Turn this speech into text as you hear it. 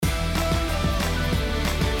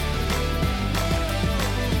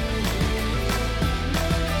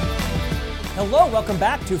Hello, welcome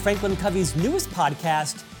back to Franklin Covey's newest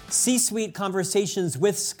podcast, C-Suite Conversations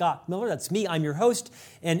with Scott Miller. That's me, I'm your host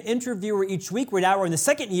and interviewer each week. We're in the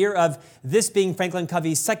second year of this being Franklin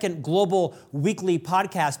Covey's second global weekly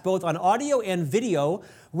podcast, both on audio and video,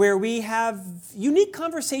 where we have unique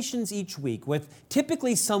conversations each week with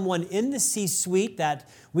typically someone in the C-suite that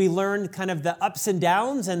we learn kind of the ups and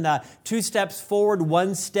downs and the 2 steps forward,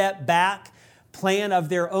 1 step back plan of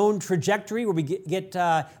their own trajectory, where we get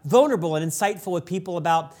vulnerable and insightful with people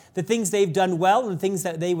about the things they've done well and things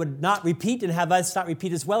that they would not repeat and have us not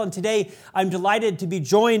repeat as well. And today, I'm delighted to be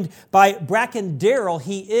joined by Bracken Darrell.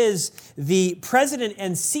 He is the president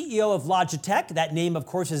and CEO of Logitech. That name, of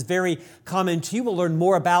course, is very common to you. We'll learn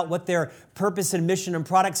more about what their purpose and mission and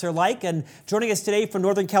products are like. And joining us today from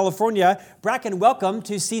Northern California, Bracken, welcome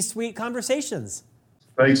to C-Suite Conversations.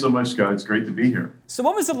 Thanks so much, Scott. It's great to be here. So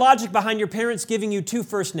what was the logic behind your parents giving you 2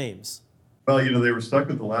 first names? Well, they were stuck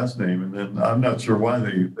with the last name, and then I'm not sure why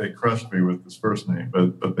they crushed me with this first name,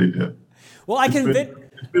 but they did. Well, it's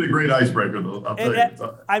been a great icebreaker, though. I'll tell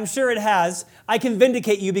you. I'm sure it has. I can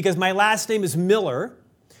vindicate you because my last name is Miller,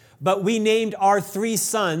 but we named our 3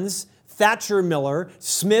 sons Thatcher Miller,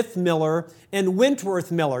 Smith Miller, and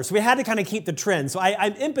Wentworth Miller. So we had to kind of keep the trend. So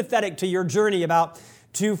I'm empathetic to your journey about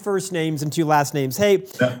 2 first names and 2 last names. Hey,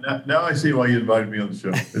 now I see why you invited me on the show.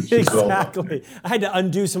 It's just exactly. I had to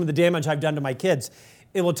undo some of the damage I've done to my kids.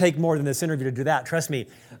 It will take more than this interview to do that, trust me.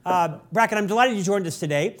 Bracken, I'm delighted you joined us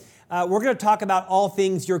today. We're going to talk about all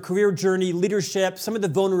things your career journey, leadership, some of the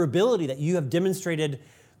vulnerability that you have demonstrated,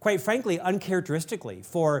 quite frankly, uncharacteristically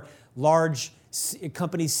for large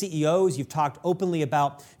company CEOs. You've talked openly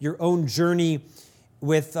about your own journey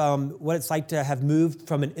with what it's like to have moved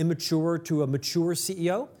from an immature to a mature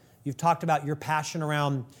CEO. You've talked about your passion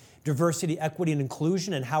around diversity, equity, and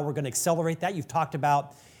inclusion and how we're going to accelerate that. You've talked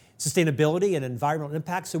about sustainability and environmental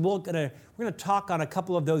impact. So we're going to talk on a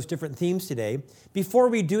couple of those different themes today. Before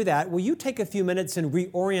we do that, will you take a few minutes and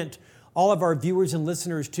reorient all of our viewers and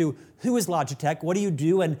listeners to who is Logitech, what do you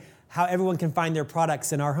do, and how everyone can find their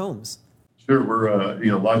products in our homes? Sure.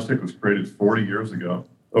 Logitech was created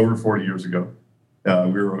over 40 years ago.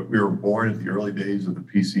 We were born at the early days of the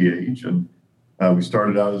PC age, and we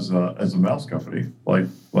started out as a mouse company,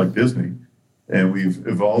 like Disney, and we've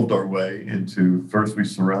evolved our way into, first we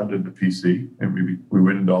surrounded the PC, and we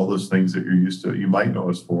went into all those things that you might know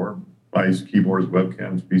us for: mice, keyboards,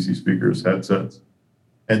 webcams, PC speakers, headsets.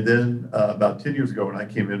 And then about 10 years ago, when I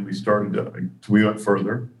came in, we went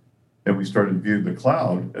further. And we started viewing the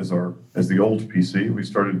cloud as the old PC. We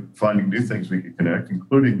started finding new things we could connect,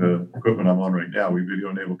 including the equipment I'm on right now. We video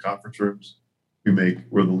enable conference rooms.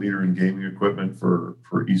 We're the leader in gaming equipment for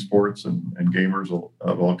esports and gamers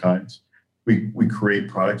of all kinds. We create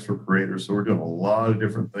products for creators. So we're doing a lot of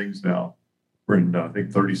different things now. We're in, I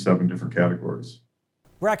think, 37 different categories.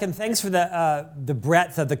 Bracken, thanks for the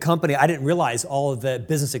breadth of the company. I didn't realize all of the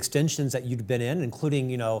business extensions that you'd been in,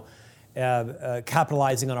 including,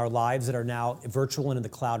 capitalizing on our lives that are now virtual and in the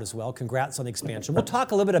cloud as well. Congrats on the expansion. We'll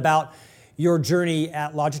talk a little bit about your journey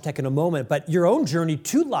at Logitech in a moment, but your own journey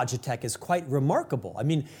to Logitech is quite remarkable. I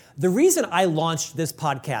mean, the reason I launched this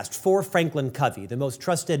podcast for Franklin Covey, the most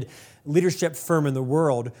trusted leadership firm in the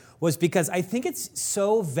world, was because I think it's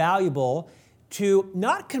so valuable to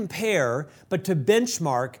not compare, but to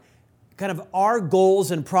benchmark kind of our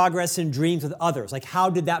goals and progress and dreams with others. Like, how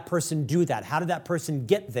did that person do that? How did that person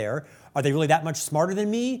get there? Are they really that much smarter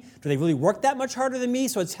than me? Do they really work that much harder than me?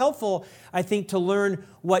 So it's helpful, I think, to learn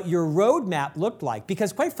what your roadmap looked like.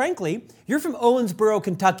 Because quite frankly, you're from Owensboro,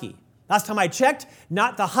 Kentucky. Last time I checked,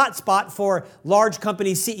 not the hot spot for large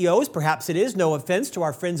company CEOs. Perhaps it is, no offense to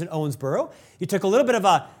our friends in Owensboro. You took a little bit of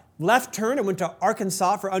a left turn and went to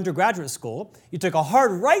Arkansas for undergraduate school. You took a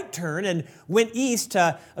hard right turn and went east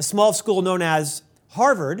to a small school known as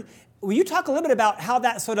Harvard. Will you talk a little bit about how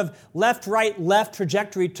that sort of left, right, left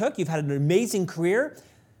trajectory took? You've had an amazing career.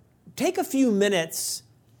 Take a few minutes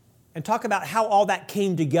and talk about how all that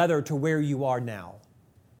came together to where you are now.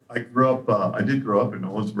 I did grow up in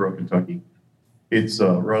Owensboro, Kentucky. It's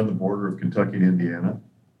right on the border of Kentucky and Indiana.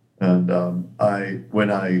 And when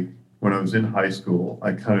I was in high school,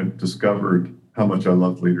 I kind of discovered how much I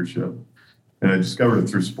loved leadership. And I discovered it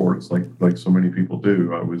through sports, like so many people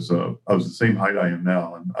do. I was the same height I am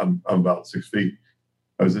now. I'm about 6 feet.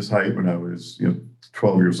 I was this height when I was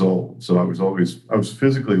 12 years old. So I was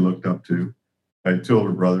physically looked up to. I had 2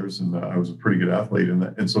 older brothers, and I was a pretty good athlete.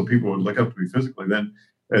 And so people would look up to me physically. Then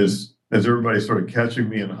as everybody started catching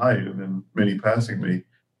me in height, and then many passing me,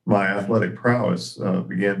 my athletic prowess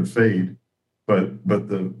began to fade. But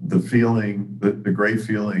the feeling, the great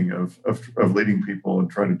feeling of leading people and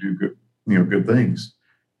trying to do good things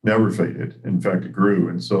never faded. In fact, it grew.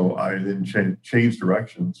 And so I then changed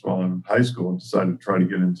directions while in high school and decided to try to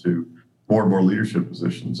get into more and more leadership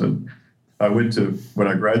positions. And when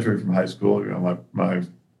I graduated from high school,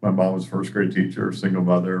 my mom was a first grade teacher, single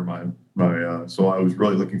mother. So I was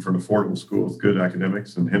really looking for an affordable school with good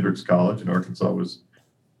academics, and Hendrix College in Arkansas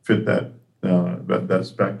fit that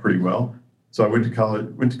spec pretty well. So I went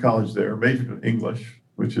to college there, majored in English,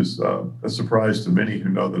 which is a surprise to many who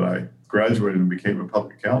know that I graduated and became a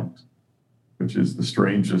public accountant, which is the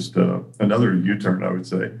strangest, another U-turn, I would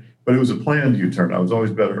say. But it was a planned U-turn. I was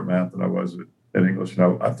always better at math than I was at English.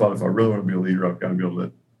 And I thought if I really want to be a leader, I've got to be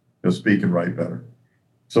able to speak and write better.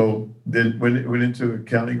 So then went into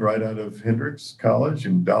accounting right out of Hendrix College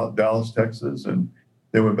in Dallas, Texas, and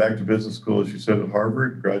then went back to business school, as you said, at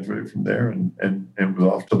Harvard, graduated from there, and was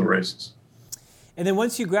off to the races. And then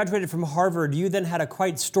once you graduated from Harvard, you then had a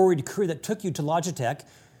quite storied career that took you to Logitech.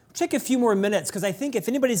 We'll take a few more minutes, because I think if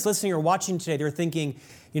anybody's listening or watching today, they're thinking,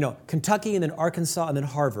 Kentucky and then Arkansas and then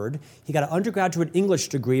Harvard. He got an undergraduate English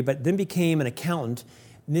degree, but then became an accountant.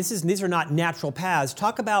 And these are not natural paths.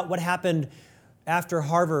 Talk about what happened after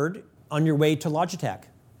Harvard on your way to Logitech.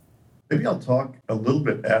 Maybe I'll talk a little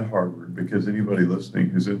bit at Harvard, because anybody listening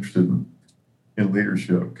who's interested in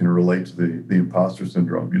leadership can relate to the imposter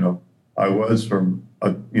syndrome. I was from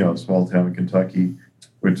a small town in Kentucky,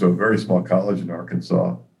 went to a very small college in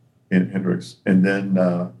Arkansas, in Hendrix, and then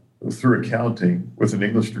through accounting with an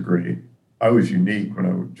English degree, I was unique when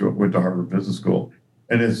I went to Harvard Business School.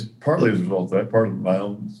 And partly as a result of that, part of my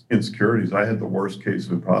own insecurities, I had the worst case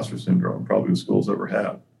of imposter syndrome probably the school's ever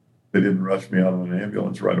had. They didn't rush me out of an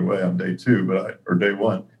ambulance right away on day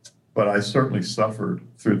one, but I certainly suffered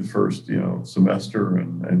through the first semester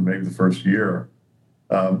and maybe the first year.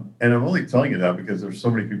 And I'm only telling you that because there's so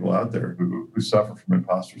many people out there who suffer from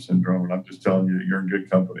imposter syndrome, and I'm just telling you, you're in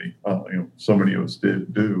good company. So many of us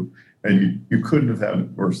do, and you couldn't have had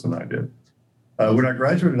it worse than I did. When I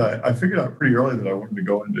graduated, I figured out pretty early that I wanted to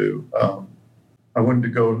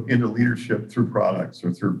go into leadership through products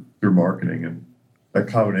or through marketing, and that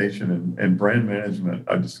combination and brand management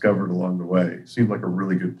I discovered along the way seemed like a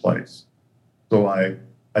really good place. So I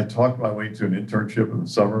talked my way to an internship in the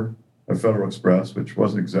summer at Federal Express, which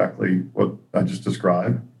wasn't exactly what I just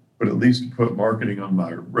described, but at least put marketing on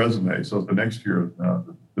my resume. So the next year,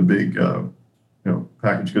 the big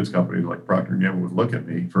packaged goods companies like Procter & Gamble would look at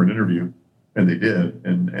me for an interview. And they did,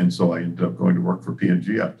 and so I ended up going to work for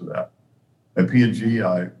P&G after that. At P&G,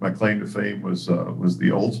 my claim to fame was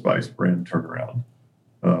the Old Spice brand turnaround.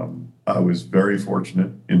 I was very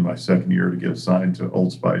fortunate in my second year to get assigned to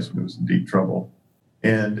Old Spice when it was in deep trouble.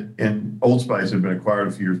 And Old Spice had been acquired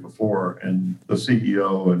a few years before, and the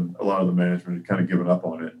CEO and a lot of the management had kind of given up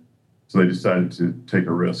on it. So they decided to take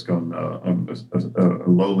a risk on a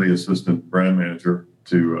lowly assistant brand manager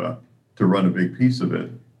to run a big piece of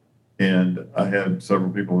it. And I had several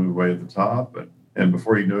people move away at the top, and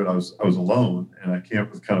before you knew it, I was alone, and I came up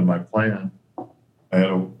with kind of my plan. I had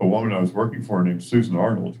a woman I was working for named Susan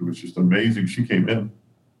Arnold, who was just amazing. She came in.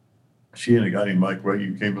 She and a guy named Mike Way,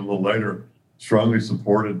 who came in a little later, strongly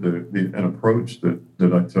supported an approach that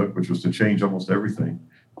I took, which was to change almost everything.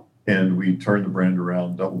 And we turned the brand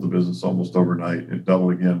around, doubled the business almost overnight, and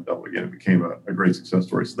doubled again. It became a great success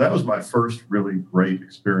story. So that was my first really great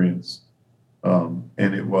experience.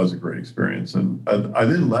 And it was a great experience. And I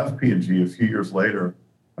then left P&G a few years later,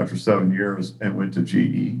 after 7 years, and went to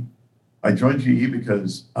GE. I joined GE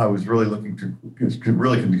because I was really looking to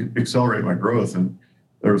accelerate my growth. And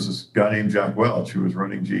there was this guy named Jack Welch who was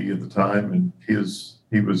running GE at the time, and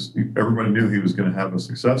everybody knew he was going to have a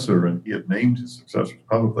successor, and he had named his successors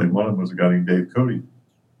publicly. And one of them was a guy named Dave Cote.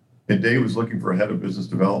 And Dave was looking for a head of business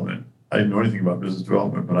development. I didn't know anything about business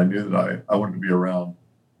development, but I knew that I wanted to be around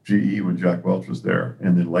GE when Jack Welch was there.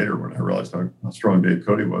 And then later, when I realized how strong Dave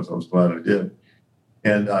Cote was, I was glad I did.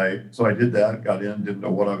 And so I did that, got in, didn't know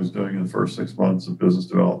what I was doing in the first 6 months of business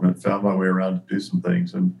development, found my way around to do some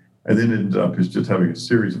things, and then ended up just having a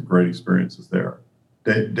series of great experiences there.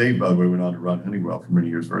 Dave, by the way, went on to run Honeywell for many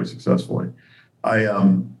years very successfully.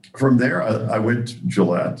 From there, I went to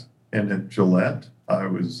Gillette, and at Gillette, I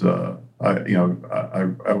had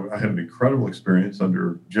an incredible experience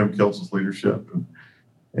under Jim Kiltz's leadership,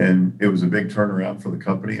 and it was a big turnaround for the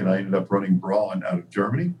company, and I ended up running Braun out of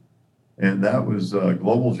Germany. And that was a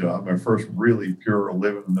global job, my first really pure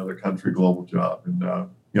live in another country global job. And,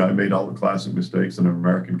 I made all the classic mistakes that an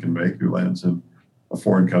American can make who lands in a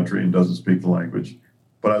foreign country and doesn't speak the language.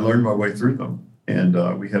 But I learned my way through them. And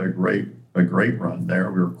we had a great run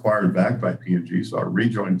there. We were acquired back by P&G, so I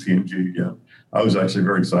rejoined P&G again. I was actually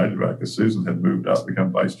very excited about it because Susan had moved up to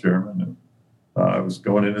become vice chairman. I was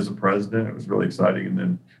going in as a president. It was really exciting. And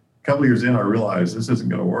then a couple of years in, I realized this isn't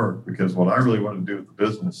going to work because what I really wanted to do with the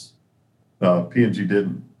business, P&G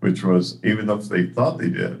didn't, which was, even though they thought they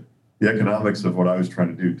did, the economics of what I was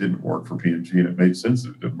trying to do didn't work for P&G, and it made sense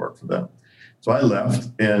that it didn't work for them. So I left,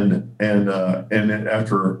 and then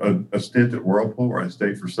after a stint at Whirlpool, where I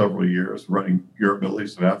stayed for several years running Europe, Middle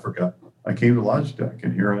East, and Africa, I came to Logitech,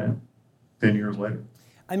 and here I am, 10 years later.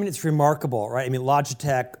 I mean, it's remarkable, right? I mean,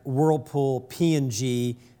 Logitech, Whirlpool,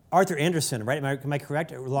 P&G, Arthur Anderson, right? Am I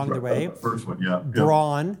correct along the way? First one, yeah.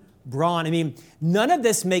 Braun. I mean, none of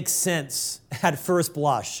this makes sense at first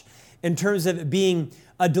blush in terms of it being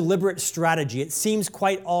a deliberate strategy. It seems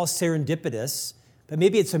quite all serendipitous, but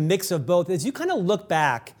maybe it's a mix of both. As you kind of look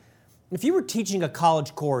back, if you were teaching a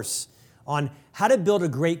college course on how to build a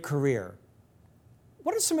great career,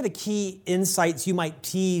 what are some of the key insights you might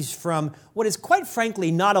tease from what is, quite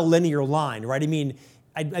frankly, not a linear line, right? I mean,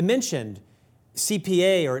 I mentioned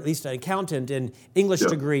CPA, or at least an accountant, and English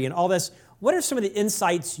degree and all this. What are some of the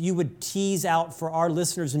insights you would tease out for our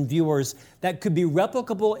listeners and viewers that could be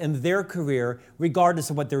replicable in their career, regardless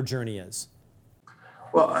of what their journey is?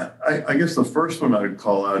 Well, I guess the first one I'd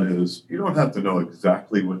call out is you don't have to know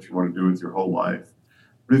exactly what you want to do with your whole life.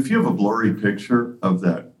 But if you have a blurry picture of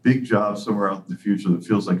that big job somewhere out in the future that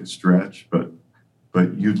feels like a stretch, but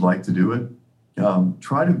you'd like to do it,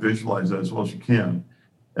 try to visualize that as well as you can,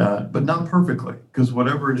 but not perfectly, because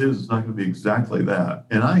whatever it is not going to be exactly that.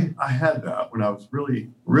 And I had that when I was really,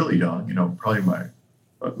 really young, probably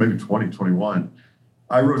maybe 20, 21.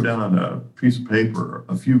 I wrote down on a piece of paper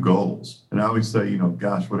a few goals. And I always say,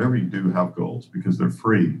 gosh, whatever you do, have goals, because they're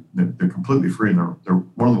free. They're completely free, and they're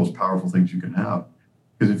one of the most powerful things you can have.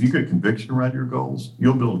 Because if you get conviction around your goals,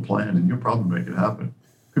 you'll build a plan and you'll probably make it happen.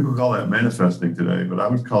 People call that manifesting today, but I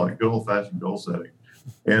would call it good old-fashioned goal setting.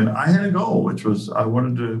 And I had a goal, which was one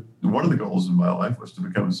of the goals in my life was to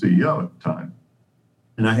become a CEO at the time.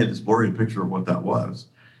 And I had this blurry picture of what that was.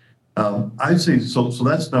 I'd say, so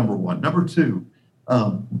that's number one. Number two,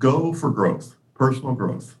 go for growth, personal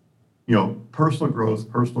growth. Personal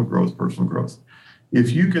growth.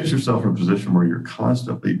 If you get yourself in a position where you're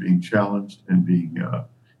constantly being challenged and being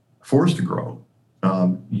forced to grow,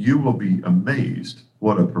 you will be amazed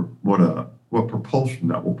what propulsion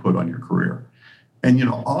that will put on your career. And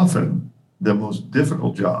often the most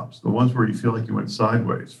difficult jobs, the ones where you feel like you went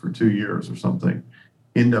sideways for 2 years or something,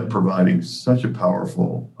 end up providing such a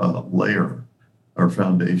powerful layer or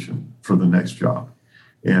foundation for the next job.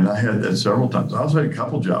 And I had that several times. I also had a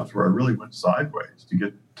couple jobs where I really went sideways to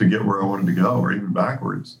get where I wanted to go, or even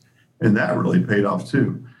backwards. And that really paid off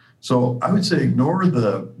too. So I would say ignore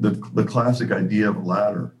the classic idea of a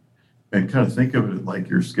ladder and kind of think of it like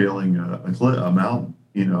you're scaling a mountain,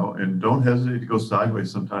 and don't hesitate to go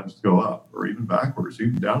sideways sometimes to go up, or even backwards,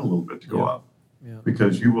 even down a little bit to go up,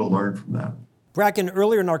 because you will learn from that. Bracken,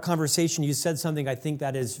 earlier in our conversation, you said something I think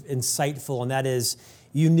that is insightful, and that is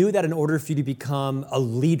you knew that in order for you to become a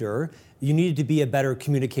leader, you needed to be a better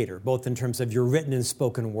communicator, both in terms of your written and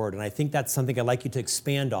spoken word. And I think that's something I'd like you to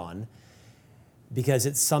expand on, because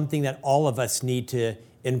it's something that all of us need to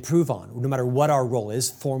improve on, no matter what our role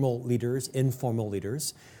is, formal leaders, informal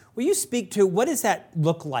leaders. Will you speak to what does that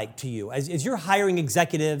look like to you? As you're hiring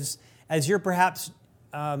executives, as you're perhaps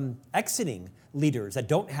exiting leaders that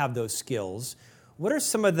don't have those skills, what are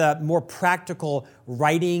some of the more practical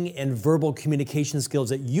writing and verbal communication skills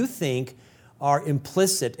that you think are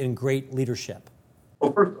implicit in great leadership?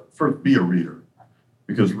 Well, first be a reader,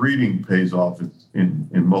 because reading pays off in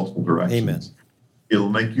multiple directions. Amen. It'll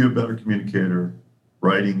make you a better communicator,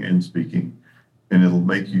 writing and speaking, and it'll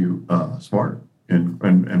make you smarter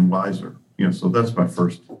and wiser. So that's my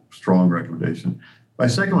first strong recommendation. My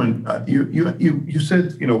second one, you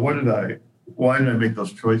said, why did I make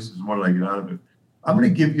those choices and what did I get out of it? I'm going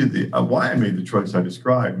to give you the why I made the choice I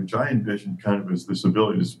described, which I envisioned kind of as this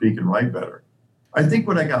ability to speak and write better. I think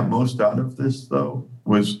what I got most out of this, though,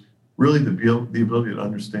 was really the ability to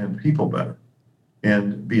understand people better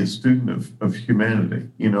and be a student of humanity,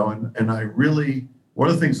 and I really, one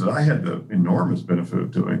of the things that I had the enormous benefit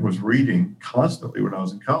of doing was reading constantly when I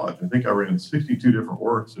was in college. I think I read 62 different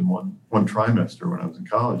works in one trimester when I was in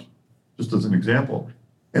college, just as an example.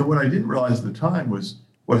 And what I didn't realize at the time was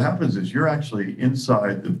what happens is you're actually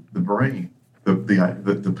inside the brain,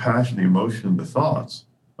 the passion, the emotion, the thoughts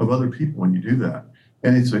of other people when you do that.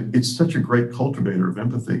 And it's such a great cultivator of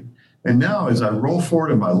empathy. And now as I roll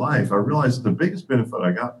forward in my life, I realize the biggest benefit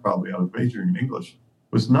I got probably out of majoring in English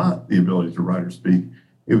was not the ability to write or speak.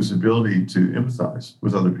 It was the ability to empathize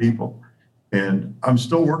with other people. And I'm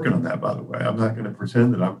still working on that, by the way. I'm not going to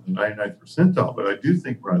pretend that I'm the 99th percentile, but I do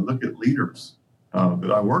think when I look at leaders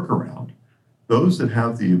that I work around, those that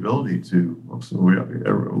have the ability to, a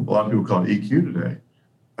lot of people call it EQ today.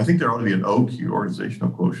 I think there ought to be an OQ, organizational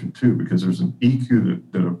quotient, too, because there's an EQ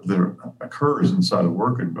that occurs inside a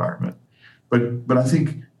work environment. But I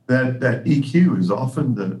think that EQ is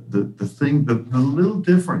often the thing, the little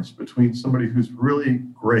difference between somebody who's really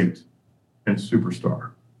great and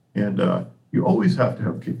superstar. And you always have to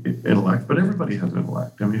have intellect, but everybody has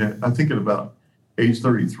intellect. I mean, I think at about age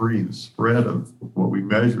 33, the spread of what we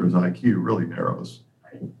measure as IQ really narrows.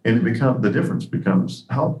 And the difference becomes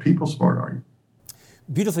how people smart are you?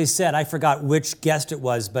 Beautifully said. I forgot which guest it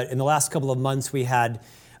was, but in the last couple of months, we had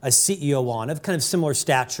a CEO on of kind of similar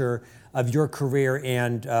stature of your career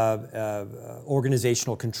and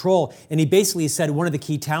organizational control. And he basically said one of the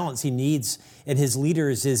key talents he needs in his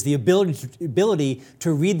leaders is the ability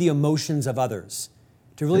to read the emotions of others,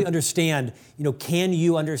 to really understand, can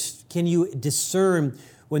you discern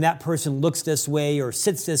when that person looks this way or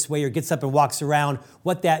sits this way or gets up and walks around,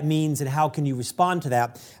 what that means and how can you respond to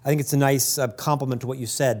that? I think it's a nice compliment to what you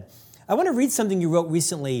said. I want to read something you wrote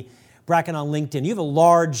recently, Bracken, on LinkedIn. You have a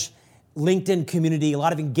large LinkedIn community, a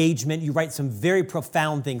lot of engagement. You write some very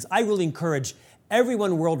profound things. I really encourage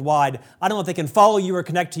everyone worldwide. I don't know if they can follow you or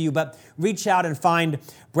connect to you, but reach out and find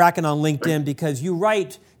Bracken on LinkedIn because you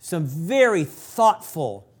write some very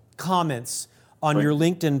thoughtful comments on your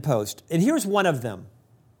LinkedIn post. And here's one of them.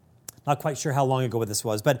 Not quite sure how long ago this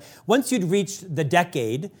was, but once you'd reached the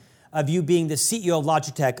decade of you being the CEO of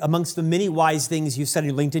Logitech, amongst the many wise things you said on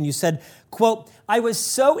your LinkedIn, you said, quote, "I was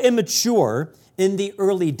so immature in the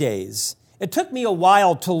early days. It took me a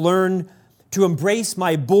while to learn to embrace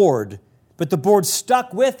my board, but the board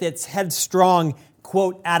stuck with its headstrong,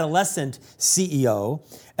 quote, adolescent CEO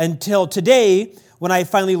until today when I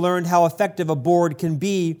finally learned how effective a board can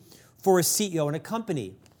be for a CEO in a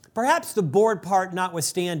company." Perhaps the board part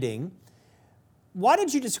notwithstanding, why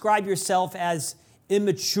did you describe yourself as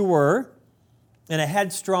immature and a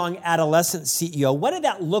headstrong adolescent CEO? What did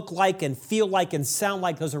that look like and feel like and sound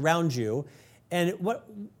like those around you? And what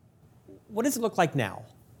does it look like now?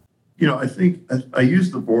 I think I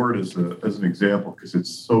use the board as an example because it's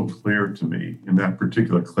so clear to me in that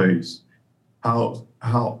particular case how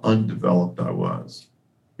undeveloped I was.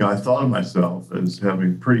 I thought of myself as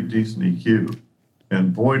having pretty decent EQ.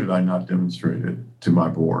 And boy, did I not demonstrate it to my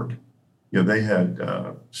board. They had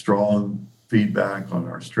strong feedback on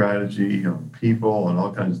our strategy, on people, and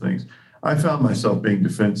all kinds of things. I found myself being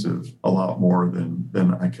defensive a lot more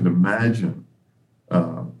than I could imagine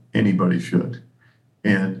anybody should.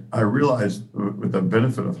 And I realized with the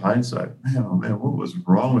benefit of hindsight, man, what was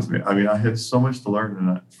wrong with me? I mean, I had so much to learn,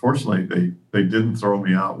 and fortunately, they didn't throw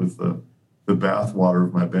me out with the bathwater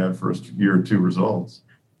of my bad first year or two results.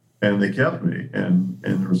 And they kept me, and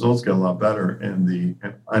the results got a lot better, and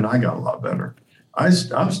I got a lot better.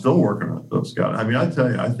 I'm still working on those guys. I mean, I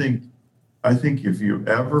tell you, I think if you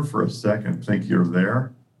ever for a second think you're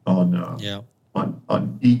there on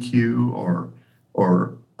EQ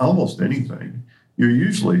or almost anything, you're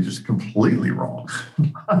usually just completely wrong,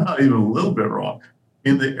 not even a little bit wrong.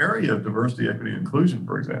 In the area of diversity, equity, and inclusion,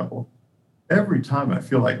 for example, every time I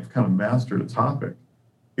feel like I've kind of mastered a topic,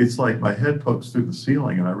 it's like my head pokes through the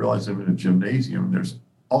ceiling and I realize I'm in a gymnasium and there's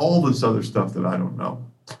all this other stuff that I don't know.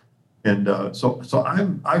 And so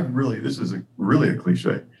I've really, this is really a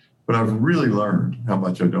cliche, but I've really learned how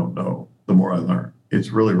much I don't know the more I learn. It's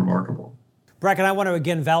really remarkable. Bracken, I want to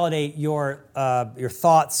again validate your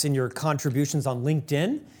thoughts and your contributions on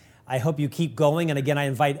LinkedIn. I hope you keep going. And again, I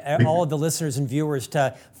invite all of the listeners and viewers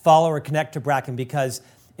to follow or connect to Bracken because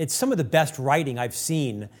it's some of the best writing I've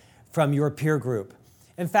seen from your peer group.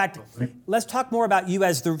 In fact, let's talk more about you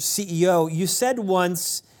as the CEO. You said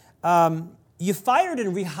once you fired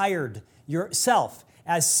and rehired yourself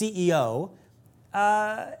as CEO.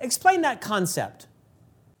 Explain that concept.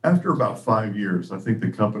 After about 5 years, I think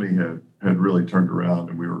the company had really turned around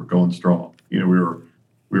and we were going strong. We were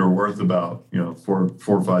worth about 4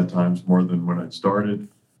 or 5 times more than when I'd started,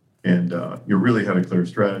 and you really had a clear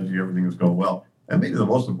strategy. Everything was going well. And maybe the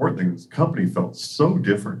most important thing is the company felt so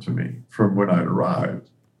different to me from when I'd arrived,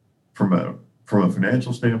 from a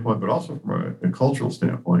financial standpoint, but also from a cultural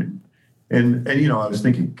standpoint. And I was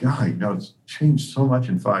thinking, God, it's changed so much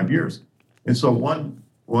in 5 years. And so one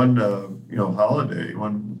holiday,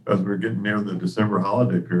 as we were getting near the December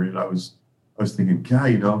holiday period, I was thinking,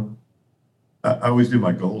 God, I always do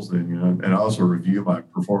my goals then, and I also review my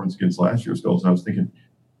performance against last year's goals. And I was thinking,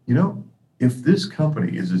 if this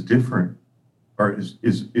company is as different or is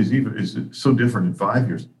so different in 5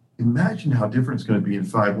 years, imagine how different it's going to be in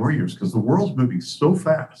 5 more years because the world's moving so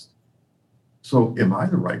fast. So am I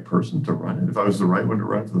the right person to run it? If I was the right one to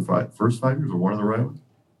run for the first 5 years or one of the right ones?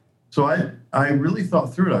 So I really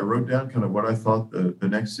thought through it. I wrote down kind of what I thought the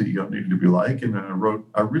next CEO needed to be like. And then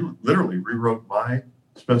I really literally rewrote my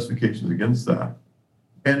specifications against that.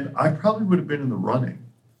 And I probably would have been in the running,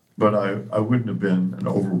 but I wouldn't have been an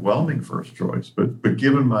overwhelming first choice. But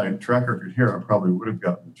given my track record here, I probably would have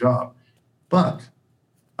gotten the job. But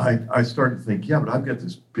I started to think, yeah, but I've got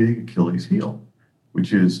this big Achilles heel,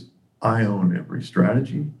 which is I own every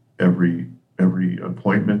strategy, every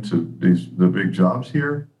appointment to the big jobs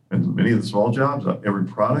here, and many of the small jobs, every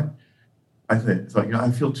product. I think it's like,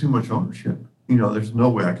 I feel too much ownership. There's no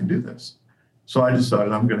way I can do this. So I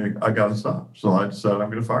decided I got to stop. So I decided I'm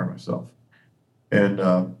going to fire myself. And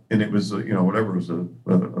it was, whatever,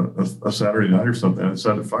 it was a Saturday night or something. I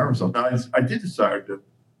decided to fire myself. Now, I did decide to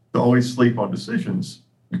always sleep on decisions,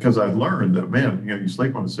 because I've learned that, man, you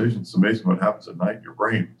sleep on decisions. It's amazing what happens at night in your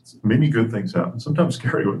brain. Many good things happen, sometimes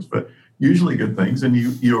scary ones, but usually good things. And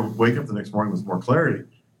you wake up the next morning with more clarity.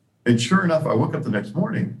 And sure enough, I woke up the next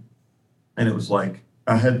morning and it was like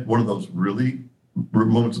I had one of those really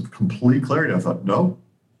moments of complete clarity. I thought, no,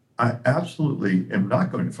 I absolutely am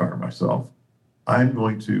not going to fire myself. I'm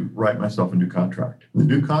going to write myself a new contract. The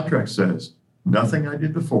new contract says nothing I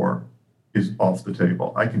did before is off the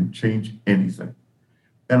table. I can change anything.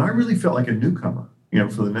 And I really felt like a newcomer,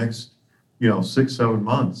 for the next, 6-7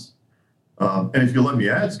 months. And if you let me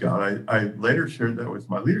add, Scott, I later shared that with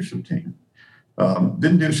my leadership team.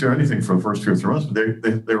 Didn't share anything for the first 2 or 3 months,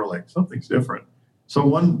 but they were like, something's different. So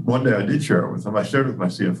one day I did share it with them. I shared it with my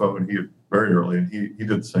CFO, and he very early, and he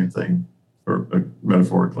did the same thing, or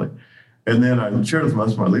metaphorically. And then I shared it with the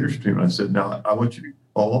rest of my leadership team, and I said, now I want you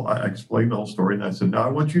I explained the whole story, and I said, now I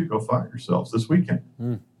want you to go fire yourselves this weekend.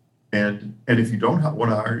 And if you don't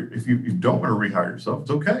want to hire, if you don't want to rehire yourself,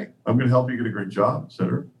 it's okay. I'm going to help you get a great job, et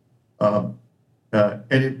cetera.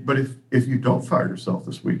 But if you don't fire yourself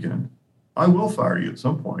this weekend, I will fire you at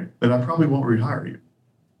some point, and I probably won't rehire you.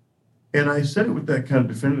 And I said it with that kind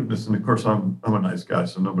of definitiveness. And of course, I'm a nice guy,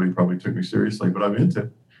 so nobody probably took me seriously, but I'm into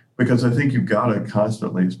it because I think you've got to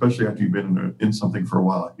constantly, especially after you've been in something for a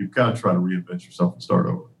while, you've got to try to reinvent yourself and start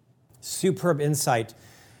over. Superb insight.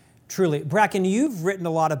 Truly. Bracken, you've written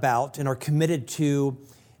a lot about and are committed to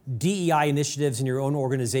DEI initiatives in your own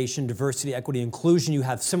organization, diversity, equity, inclusion. You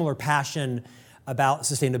have similar passion about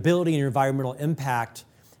sustainability and your environmental impact.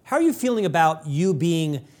 How are you feeling about you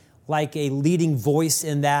being like a leading voice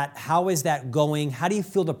in that? How is that going? How do you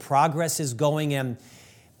feel the progress is going in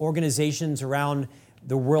organizations around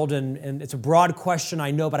the world? And it's a broad question,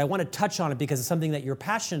 I know, but I want to touch on it because it's something that you're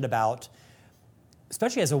passionate about,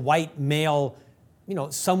 especially as a white male,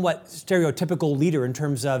 somewhat stereotypical leader in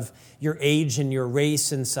terms of your age and your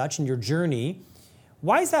race and such and your journey.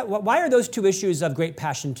 Why is that? Why are those two issues of great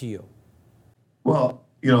passion to you? Well,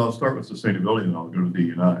 I'll start with sustainability and I'll go to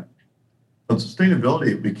DE&I. But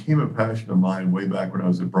sustainability became a passion of mine way back when I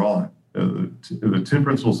was at Braun. The 10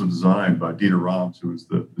 Principles of Design by Dieter Rams, who was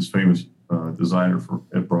this famous designer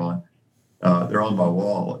at Braun. They're on my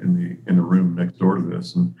wall in the room next door to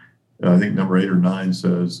this. And I think number 8 or 9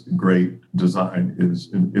 says great design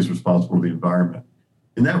is responsible for the environment.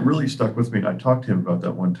 And that really stuck with me. And I talked to him about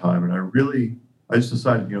that one time. And I just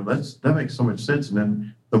decided, that makes so much sense. And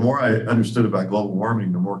then the more I understood about global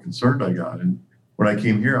warming, the more concerned I got. And when I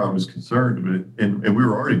came here, I was concerned, and we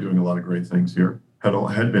were already doing a lot of great things here,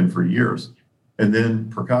 had been for years. And then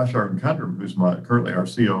Prakash Arvinkundrum, who's currently our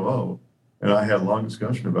COO, and I had a long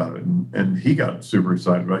discussion about it. And he got super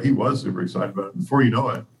excited about it. He was super excited about it. Before you know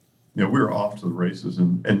it, we were off to the races,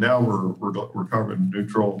 and now we're carbon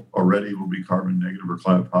neutral already. We'll be carbon negative or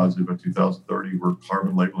climate positive by 2030. We're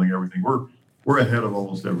carbon labeling everything. We're ahead of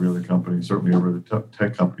almost every other company, certainly every other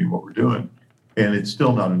tech company, what we're doing, and it's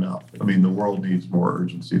still not enough. I mean, the world needs more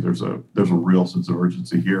urgency. There's a real sense of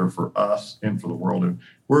urgency here for us and for the world. And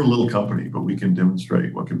we're a little company, but we can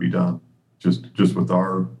demonstrate what can be done just with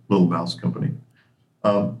our little mouse company.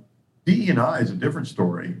 DE&I is a different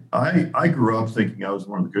story. I grew up thinking I was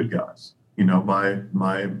one of the good guys.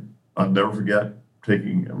 I'll never forget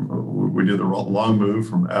we did the long move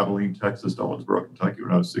from Abilene, Texas to Owensboro, Kentucky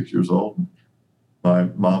when I was 6 years old. And my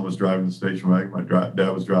mom was driving the station wagon. My dad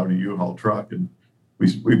was driving a U-Haul truck. And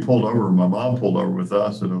we pulled over. My mom pulled over with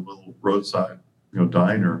us at a little roadside,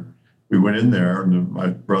 diner. We went in there, and my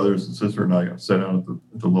brothers and sister and I got sat down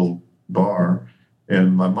at the little bar.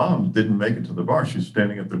 And my mom didn't make it to the bar. She was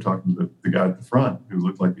standing up there talking to the guy at the front who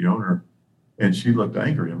looked like the owner. And she looked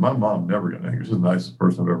angry. And my mom never got angry. She's the nicest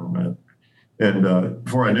person I've ever met. And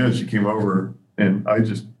before I knew it, she came over, and I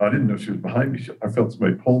didn't know she was behind me. I felt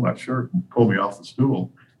somebody pull my shirt and pull me off the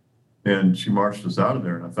stool. And she marched us out of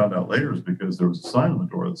there. And I found out later is because there was a sign on the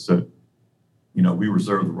door that said, we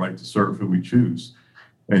reserve the right to serve who we choose.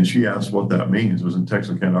 And she asked what that means. It was in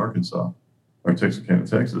Texarkana, Arkansas, or Texarkana,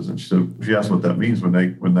 Texas. And she asked what that means when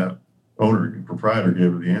that proprietor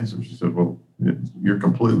gave her the answer. She said, well, you're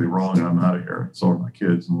completely wrong, and I'm out of here. So are my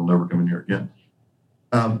kids, and we'll never come in here again.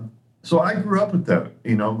 So I grew up with that.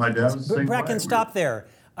 My dad was the same way. Bracken, stop there.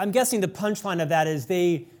 I'm guessing the punchline of that is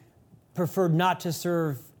they preferred not to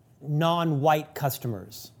serve non-white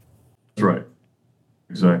customers. That's right.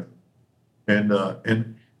 Exactly.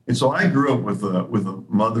 And so I grew up with a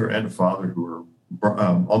mother and a father who were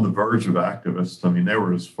on the verge of activists. I mean, they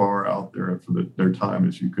were as far out there for their time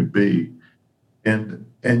as you could be. And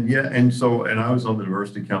I was on the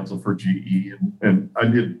diversity council for GE, and I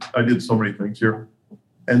did so many things here.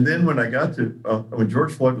 And then when I got to when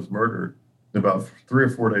George Floyd was murdered, about 3 or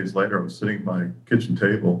 4 days later, I was sitting at my kitchen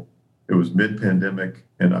table. It was mid-pandemic,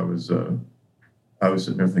 and I was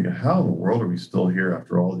sitting there thinking, how in the world are we still here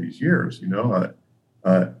after all these years?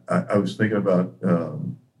 I was thinking about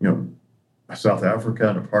South Africa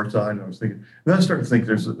and apartheid, and I was thinking, and then I started to think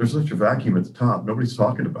there's such a vacuum at the top. Nobody's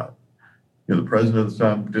talking about it. The president at the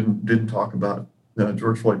time didn't talk about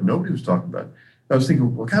George Floyd. Nobody was talking about it. I was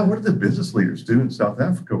thinking, well, God, what did the business leaders do in South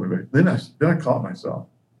Africa? Then I caught myself.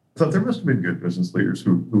 I thought there must have been good business leaders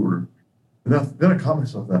who were. Then I caught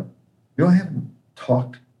myself that, I haven't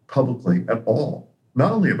talked publicly at all,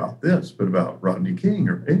 not only about this, but about Rodney King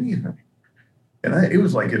or anything. And it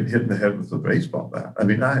was like getting hit in the head with a baseball bat. I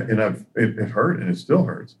mean, it hurt, and it still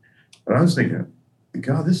hurts. But I was thinking,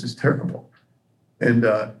 God, this is terrible.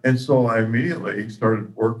 And so I immediately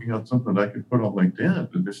started working on something that I could put on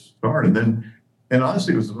LinkedIn to just start. And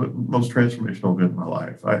honestly, it was the most transformational event in my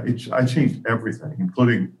life. I changed everything,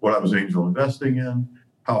 including what I was angel investing in,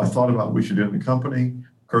 how I thought about what we should do in the company.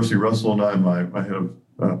 Kersey Russell and I, my head of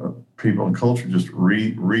people and culture, just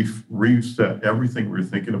reset everything we were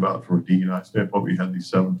thinking about from a DEI standpoint. We had these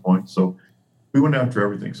 7 points. So we went after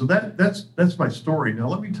everything. So that's my story. Now,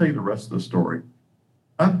 let me tell you the rest of the story.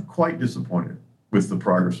 I'm quite disappointed with the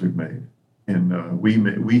progress we've made, and we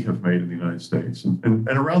have made in the United States and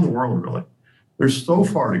around the world, really. There's so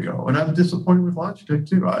far to go, and I'm disappointed with Logitech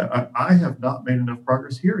too. I have not made enough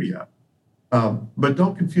progress here yet. But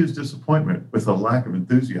don't confuse disappointment with a lack of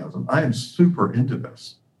enthusiasm. I am super into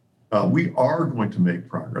this. We are going to make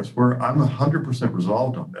progress. I'm 100%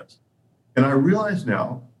 resolved on this. And I realize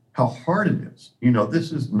now how hard it is.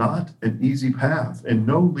 This is not an easy path, and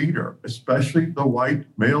no leader, especially the white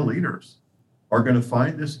male leaders, are going to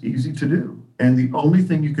find this easy to do. And the only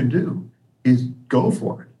thing you can do is go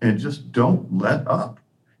for it and just don't let up.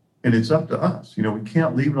 And it's up to us. We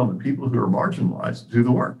can't leave it on the people who are marginalized to do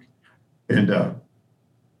the work. And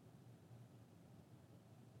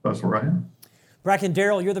that's where I am. Bracken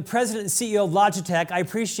Darrell, you're the president and CEO of Logitech. I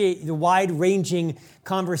appreciate the wide-ranging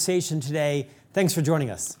conversation today. Thanks for joining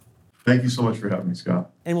us. Thank you so much for having me,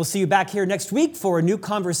 Scott. And we'll see you back here next week for a new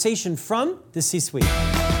conversation from the C-Suite.